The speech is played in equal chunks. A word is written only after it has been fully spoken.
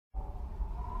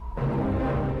A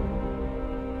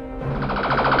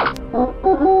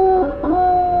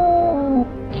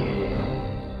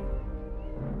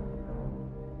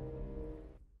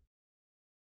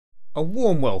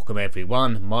warm welcome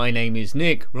everyone, my name is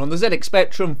Nick, we're on the ZX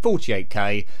Spectrum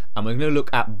 48K and we're going to look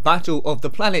at Battle of the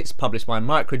Planets, published by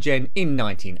Mikro Gen in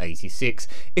 1986.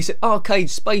 It's an arcade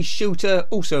space shooter,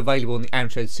 also available on the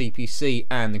Amstrad CPC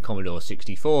and the Commodore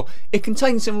 64. It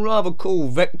contains some rather cool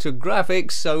vector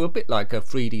graphics, so a bit like a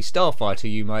 3D Starfighter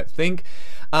you might think.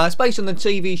 It's based on the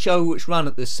TV show which ran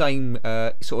at the same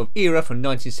sort of era from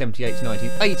 1978 to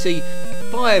 1980.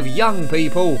 5 young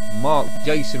people, Mark,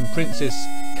 Jason, Princess,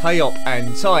 K-Op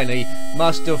and Tiny,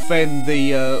 must defend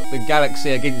the galaxy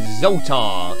against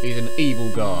Zoltar, who's an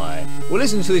evil guy. We'll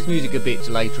listen to this music a bit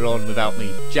later on without me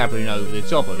jabbering over the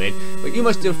top of it, but you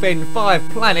must defend 5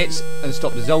 planets and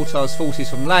stop the Zoltar's forces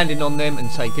from landing on them and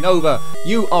taking over.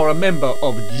 You are a member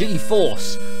of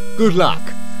G-Force. Good luck.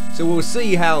 So we'll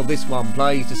see how this one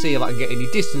plays to see if I can get any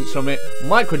distance from it.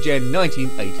 Mikro Gen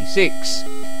 1986.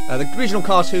 The original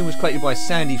cartoon was created by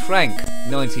Sandy Frank,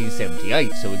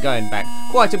 1978, so we're going back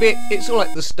quite a bit. It's all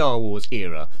like the Star Wars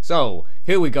era. So,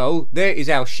 here we go. There is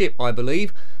our ship, I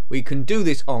believe. We can do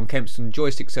this on Kempston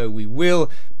joystick, so we will.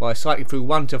 By cycling through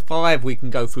 1 to 5, we can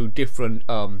go through different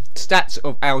stats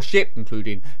of our ship,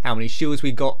 including how many shields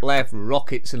we got left,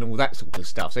 rockets and all that sort of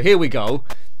stuff. So here we go.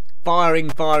 Firing,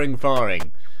 firing,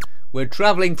 firing. We're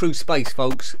travelling through space,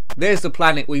 folks. There's the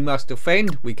planet we must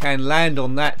defend. We can land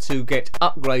on that to get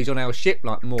upgrades on our ship,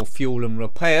 like more fuel and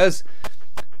repairs.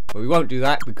 But we won't do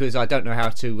that because I don't know how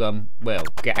to, well,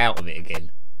 get out of it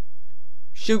again.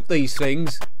 Shoot these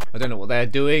things. I don't know what they're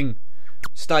doing.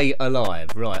 Stay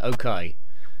alive. Right, okay.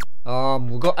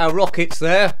 We've got our rockets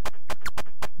there.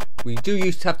 We do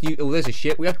used to have to use... Oh, there's a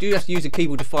ship. We have to use the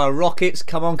keyboard to fire rockets.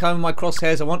 Come on, come on, my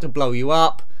crosshairs. I want to blow you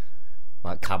up.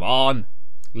 Right, come on.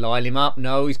 Line him up.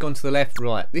 No, he's gone to the left.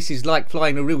 Right. This is like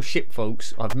flying a real ship,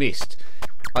 folks. I've missed.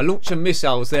 I launched some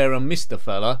missiles there and missed the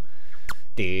fella.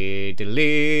 Let's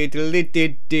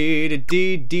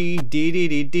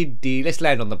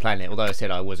land on the planet, although I said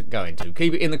I wasn't going to.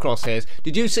 Keep it in the crosshairs.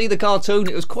 Did you see the cartoon?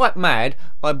 It was quite mad.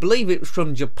 I believe it was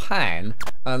from Japan,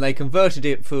 and they converted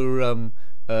it for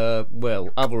well,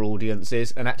 other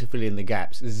audiences and had to fill in the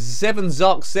gaps. 7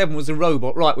 Zark 7 was a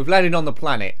robot. Right, we've landed on the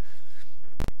planet.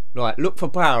 Right, look for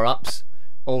power-ups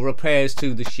or repairs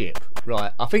to the ship.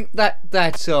 Right, I think that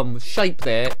shape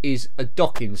there is a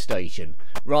docking station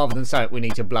rather than something we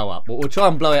need to blow up. But we'll try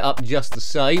and blow it up just the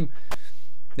same.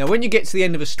 Now, when you get to the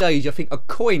end of a stage, I think a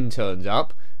coin turns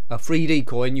up, a 3D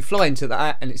coin. You fly into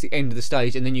that, and it's the end of the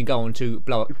stage, and then you go on to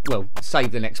blow up, well,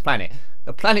 save the next planet.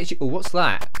 The planet. Oh, what's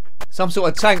that? Some sort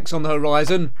of tanks on the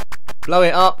horizon. Blow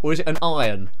it up, or is it an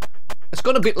iron? It's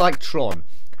got a bit like Tron.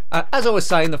 As I was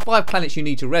saying, the 5 planets you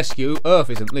need to rescue, Earth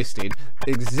isn't listed,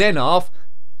 is Xenarth,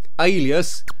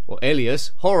 Alias,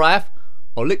 Horath,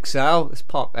 Olixau, let's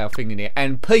park our thing in here,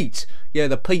 and Pete. Yeah,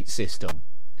 the Pete system.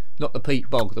 Not the Pete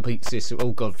Bog, the Pete system.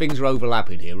 Oh god, things are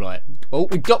overlapping here, right. Oh,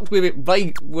 we docked with it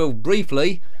well,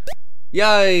 briefly.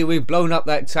 Yay, we've blown up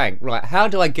that tank. Right, how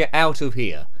do I get out of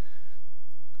here?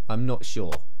 I'm not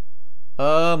sure.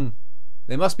 There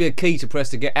must be a key to press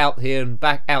to get out here and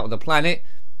back out of the planet.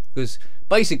 Because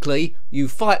basically, you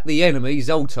fight the enemy,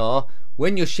 Zoltar.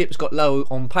 When your ship's got low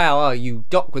on power, you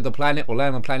dock with the planet or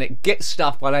land on the planet, get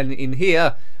stuff by landing in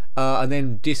here, and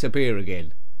then disappear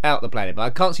again. Out the planet. But I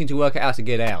can't seem to work out how to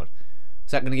get out.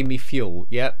 Is that going to give me fuel?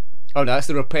 Yep. Oh no, that's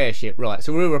the repair ship. Right,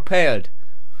 so we're repaired.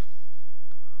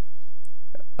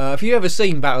 If you've ever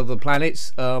seen Battle of the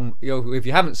Planets, if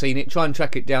you haven't seen it, try and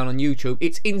track it down on YouTube.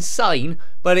 It's insane,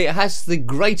 but it has the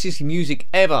greatest music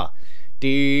ever.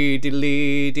 It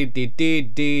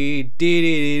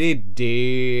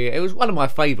was one of my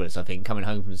favourites, I think, coming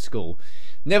home from school.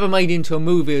 Never made into a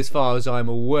movie as far as I'm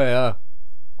aware.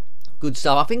 Good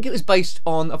stuff. I think it was based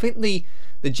on, I think the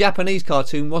Japanese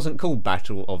cartoon wasn't called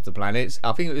Battle of the Planets.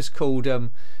 I think it was called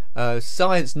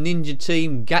Science Ninja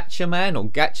Team Gatchaman or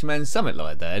Gatchaman, something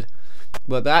like that.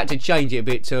 But they had to change it a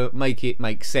bit to make it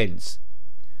make sense.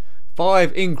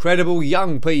 5 incredible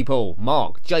young people,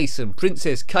 Mark, Jason,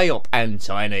 Princess, K-Op and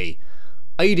Tiny.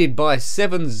 Aided by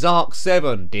 7 Zark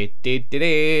 7.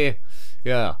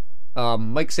 Yeah,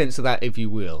 make sense of that if you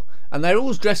will. And they're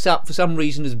all dressed up for some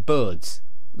reason as birds.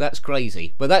 That's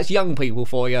crazy. But that's young people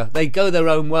for you. They go their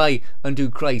own way and do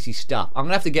crazy stuff. I'm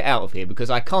going to have to get out of here because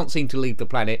I can't seem to leave the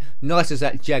planet, nice as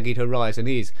that jagged horizon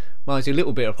is. Reminds me a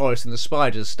little bit of Horace and the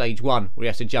Spiders, stage 1, where he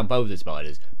has to jump over the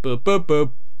spiders. Bub bub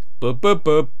bub, bub bub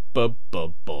bub. Bub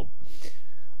bub bub.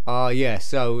 Yeah,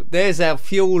 so there's our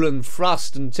fuel and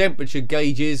thrust and temperature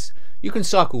gauges. You can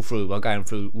cycle through by going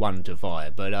through 1 to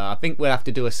 5, but I think we'll have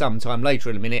to do a sometime later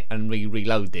in a minute and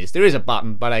reload this. There is a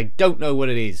button, but I don't know what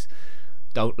it is.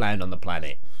 Don't land on the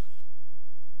planet.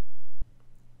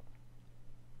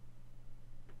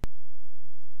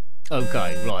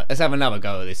 Okay, right, let's have another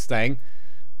go at this thing.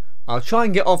 I'll try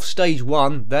and get off stage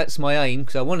 1, that's my aim,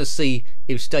 because I want to see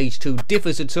if stage 2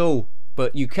 differs at all.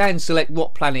 But you can select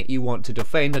what planet you want to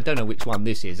defend. I don't know which one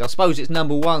this is. I suppose it's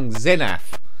number 1,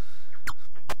 Zenith.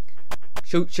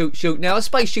 Shoot, shoot, shoot. Now, as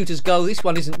space shooters go, this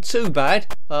one isn't too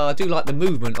bad. I do like the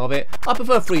movement of it. I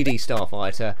prefer 3D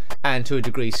Starfighter and, to a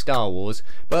degree, Star Wars.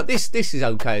 But this is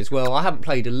okay as well. I haven't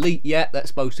played Elite yet. That's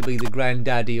supposed to be the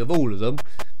granddaddy of all of them.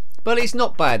 But it's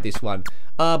not bad, this one.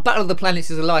 Battle of the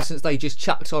Planets is a license they just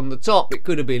chucked on the top. It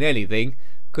could have been anything.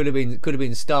 Could have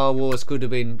been Star Wars, could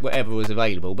have been whatever was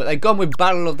available. But they've gone with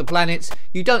Battle of the Planets.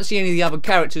 You don't see any of the other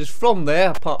characters from there,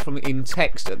 apart from in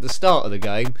text at the start of the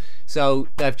game. So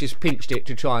they've just pinched it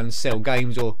to try and sell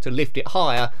games or to lift it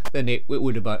higher than it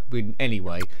would have been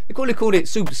anyway. They probably called it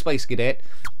Super Space Cadet.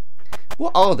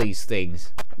 What are these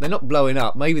things? They're not blowing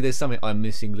up. Maybe there's something I'm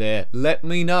missing there. Let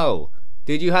me know.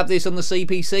 Did you have this on the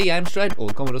CPC, Amstrad, or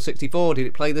the Commodore 64? Did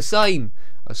it play the same?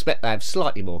 I expect they have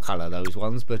slightly more colour, those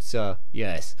ones, but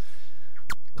yes.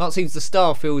 Can't see the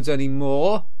star fields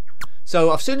anymore.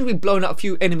 So as soon as we've blown up a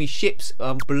few enemy ships,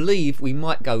 I believe we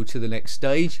might go to the next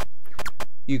stage.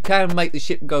 You can make the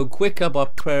ship go quicker by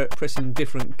pressing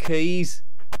different keys.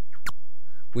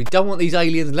 We don't want these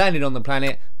aliens landing on the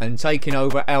planet and taking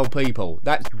over our people.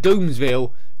 That's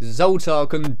Doomsville. Zoltar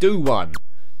can do one.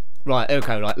 Right,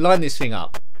 okay, right, line this thing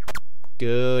up.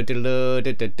 Stay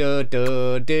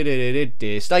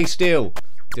still.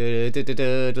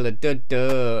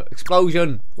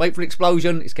 Explosion. Wait for an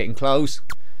explosion. It's getting close.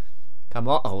 Come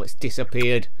on. Oh, it's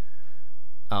disappeared.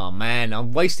 Oh man,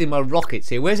 I'm wasting my rockets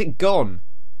here. Where's it gone?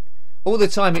 All the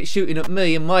time it's shooting at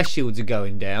me and my shields are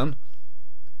going down.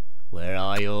 Where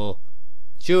are you?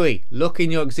 Chewie, look in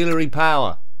your auxiliary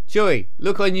power. Chewie,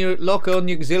 look on your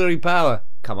auxiliary power.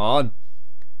 Come on.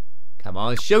 Come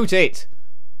on, shoot it.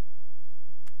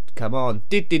 Come on.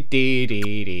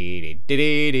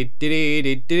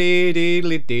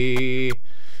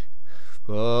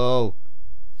 Whoa.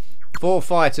 4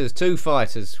 fighters, 2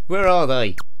 fighters. Where are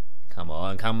they? Come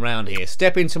on, come round here.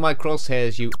 Step into my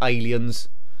crosshairs, you aliens.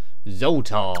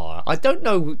 Zoltar. I don't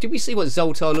know. Did we see what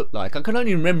Zoltar looked like? I can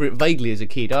only remember it vaguely as a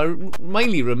kid. I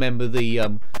mainly remember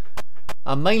the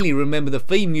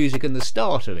theme music and the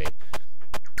start of it.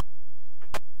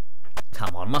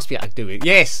 Come on, must be able to do it.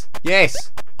 Yes,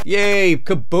 yes. Yay,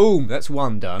 kaboom. That's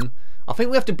one done. I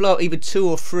think we have to blow up either 2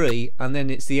 or 3 and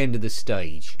then it's the end of the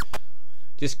stage.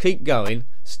 Just keep going.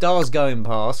 Stars going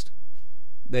past.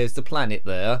 There's the planet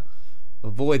there.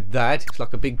 Avoid that. It's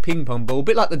like a big ping pong ball. A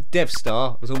bit like the Death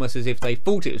Star. It was almost as if they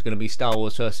thought it was going to be Star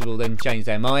Wars first of all, then changed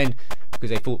their mind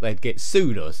because they thought they'd get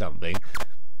sued or something.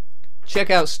 Check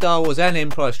out Star Wars and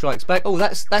Empire Strikes Back. Oh,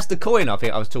 that's the coin I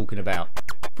think I was talking about.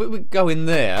 If we go in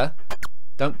there,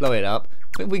 don't blow it up.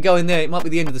 If we go in there, it might be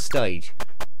the end of the stage.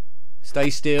 Stay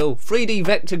still. 3D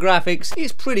vector graphics.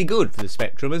 It's pretty good for the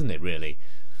Spectrum, isn't it, really?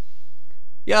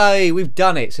 Yay, we've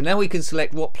done it. So now we can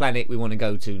select what planet we want to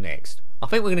go to next. I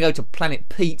think we're going to go to Planet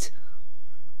Pete.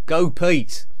 Go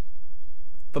Pete.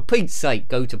 For Pete's sake,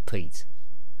 go to Pete.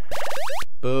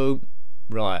 Boom.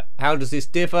 Right. How does this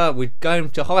differ? We're going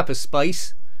to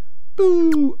hyperspace.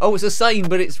 Boo. Oh, it's the same,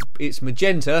 but it's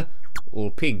magenta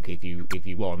or pink if you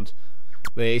want.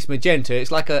 But it's magenta.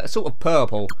 It's like a sort of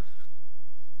purple.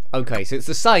 Okay, so it's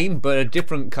the same but a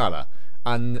different colour.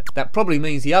 And that probably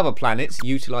means the other planets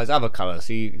utilise other colours.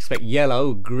 So you expect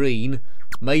yellow, green,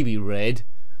 maybe red.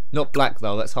 Not black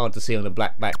though, that's hard to see on a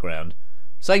black background.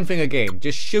 Same thing again,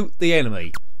 just shoot the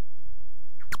enemy.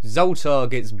 Zoltar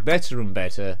gets better and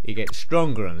better, he gets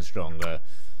stronger and stronger.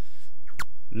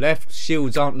 Left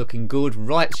shields aren't looking good,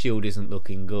 right shield isn't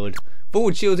looking good.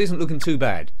 Forward shield isn't looking too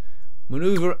bad.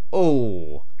 Manoeuvre,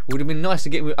 oh, would have been nice to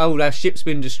get, oh, our ship's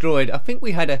been destroyed. I think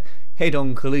we had a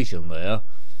head-on collision there.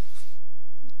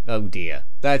 Oh dear,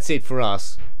 that's it for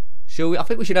us. Shall we? I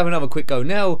think we should have another quick go.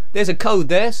 Now, there's a code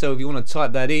there, so if you want to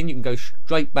type that in, you can go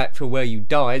straight back to where you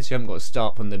died, so you haven't got to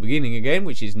start from the beginning again,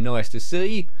 which is nice to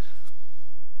see.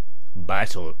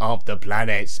 Battle of the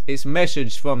Planets. It's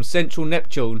messaged from Central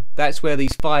Neptune. That's where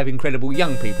these 5 incredible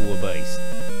young people were based.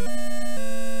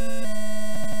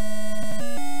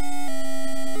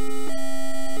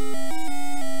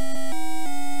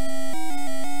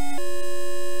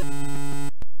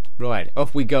 Right,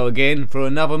 off we go again for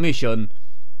another mission.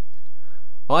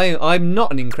 I'm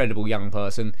not an incredible young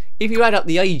person. If you add up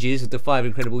the ages of the 5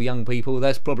 incredible young people,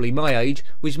 that's probably my age,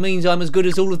 which means I'm as good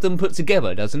as all of them put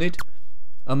together, doesn't it?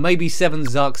 And maybe 7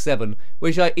 Zark 7,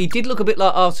 which he did look a bit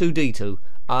like R2-D2.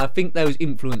 I think that was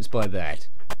influenced by that.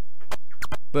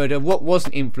 But what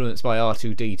wasn't influenced by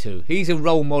R2-D2? He's a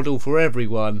role model for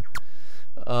everyone.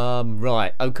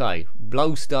 Right, okay.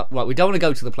 Blow stuff. Right, we don't want to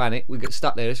go to the planet. We get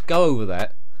stuck there. Let's go over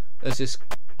that. Let's just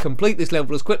complete this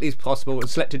level as quickly as possible and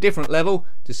select a different level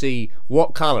to see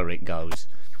what colour it goes.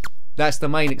 That's the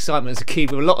main excitement as a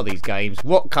kid with a lot of these games.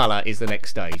 What colour is the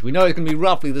next stage? We know it's going to be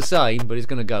roughly the same, but it's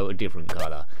going to go a different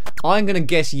colour. I'm going to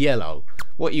guess yellow.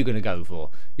 What are you going to go for?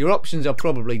 Your options are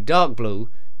probably dark blue,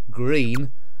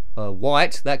 green,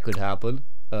 white. That could happen.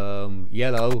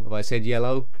 Yellow. Have I said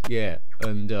yellow? Yeah.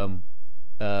 And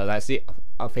that's it,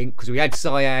 I think, because we had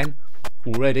cyan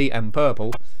already and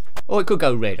purple. Or it could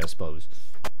go red, I suppose.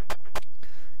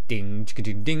 Ding,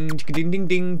 ding, ding, ding, ding,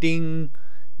 ding, ding.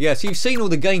 Yeah, so you've seen all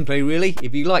the gameplay really.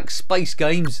 If you like space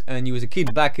games and you was a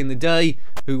kid back in the day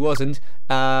who wasn't,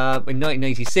 in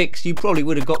 1986, you probably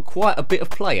would have got quite a bit of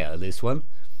play out of this one.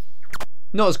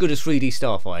 Not as good as 3D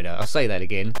Starfighter, I'll say that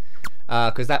again,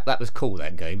 because that was cool,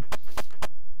 that game.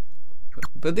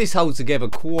 But this holds together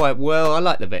quite well. I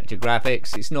like the vector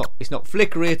graphics. It's not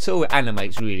flickery at all. It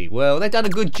animates really well. They've done a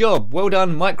good job. Well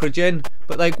done, Mikro Gen.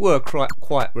 But they were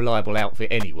quite reliable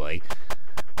outfit anyway.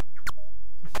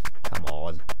 Come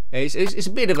on. It's a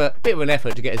bit of an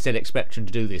effort to get a ZX Spectrum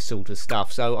to do this sort of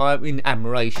stuff. So I'm in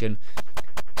admiration.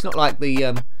 It's not like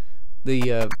the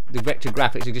vector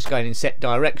graphics are just going in set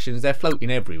directions. They're floating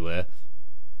everywhere.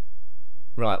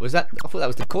 Right, was that? I thought that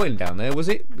was the coin down there. Was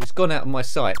it? It's gone out of my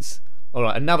sights.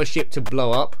 Alright, another ship to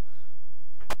blow up.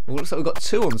 Well, looks like we've got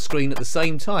 2 on the screen at the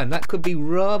same time. That could be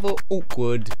rather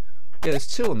awkward. Yeah, there's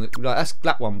 2 on the... Right, that's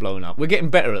that one blown up. We're getting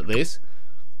better at this.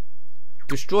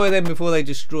 Destroy them before they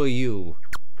destroy you.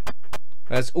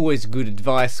 That's always good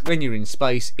advice when you're in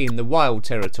space in the wild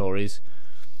territories.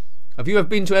 Have you ever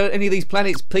been to any of these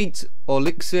planets? Pete, or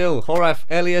Lixil, Horath,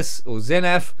 Elias, or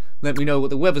Zenath? Let me know what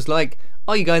the weather's like.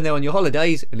 Are you going there on your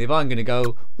holidays? And if I'm going to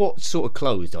go, what sort of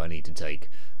clothes do I need to take?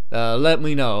 Let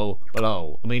me know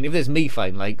below. I mean, if there's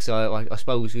methane lakes, I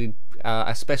suppose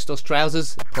asbestos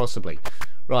trousers? Possibly.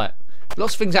 Right.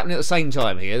 Lots of things happening at the same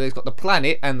time here. They've got the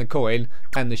planet and the coin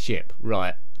and the ship.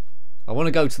 Right. I want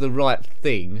to go to the right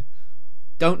thing.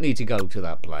 Don't need to go to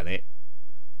that planet.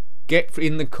 Get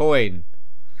in the coin.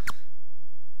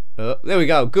 There we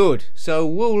go. Good. So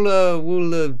we'll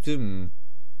do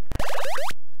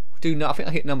no, I think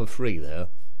I hit number 3 there.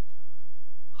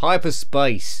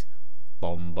 Hyperspace.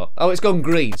 Bomber. Oh, it's gone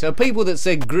green. So people that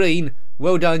said green,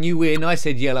 well done, you win. I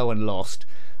said yellow and lost.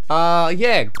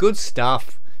 Yeah, good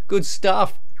stuff. Good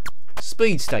stuff.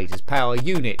 Speed status, power,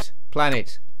 unit,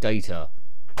 planet, data.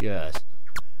 Yes.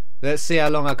 Let's see how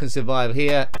long I can survive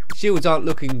here. Shields aren't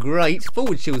looking great.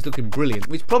 Forward shield's looking brilliant,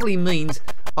 which probably means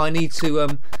I need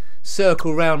to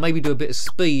circle around, maybe do a bit of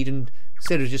speed, and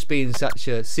instead of just being such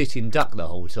a sitting duck the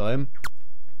whole time.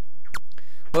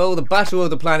 Well, the Battle of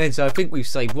the Planets, I think we've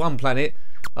saved 1 planet.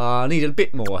 I need a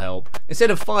bit more help.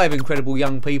 Instead of 5 incredible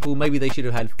young people, maybe they should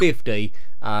have had 50,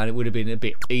 and it would have been a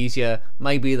bit easier.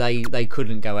 Maybe they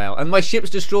couldn't go out. And my ship's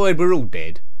destroyed, we're all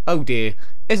dead. Oh dear,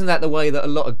 isn't that the way that a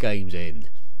lot of games end?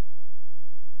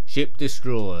 Ship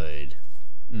destroyed.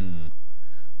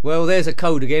 Well, there's a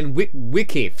code again,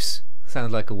 Wikifs.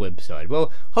 Sounds like a website.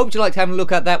 Well, hope you liked having a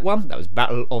look at that one. That was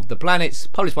Battle of the Planets,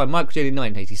 published by Mikro Gen in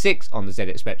 1986 on the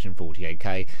ZX Spectrum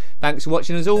 48K. Thanks for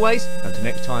watching as always. Until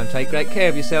next time, take great care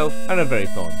of yourself and are very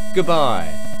fond. Goodbye.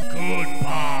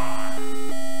 Goodbye.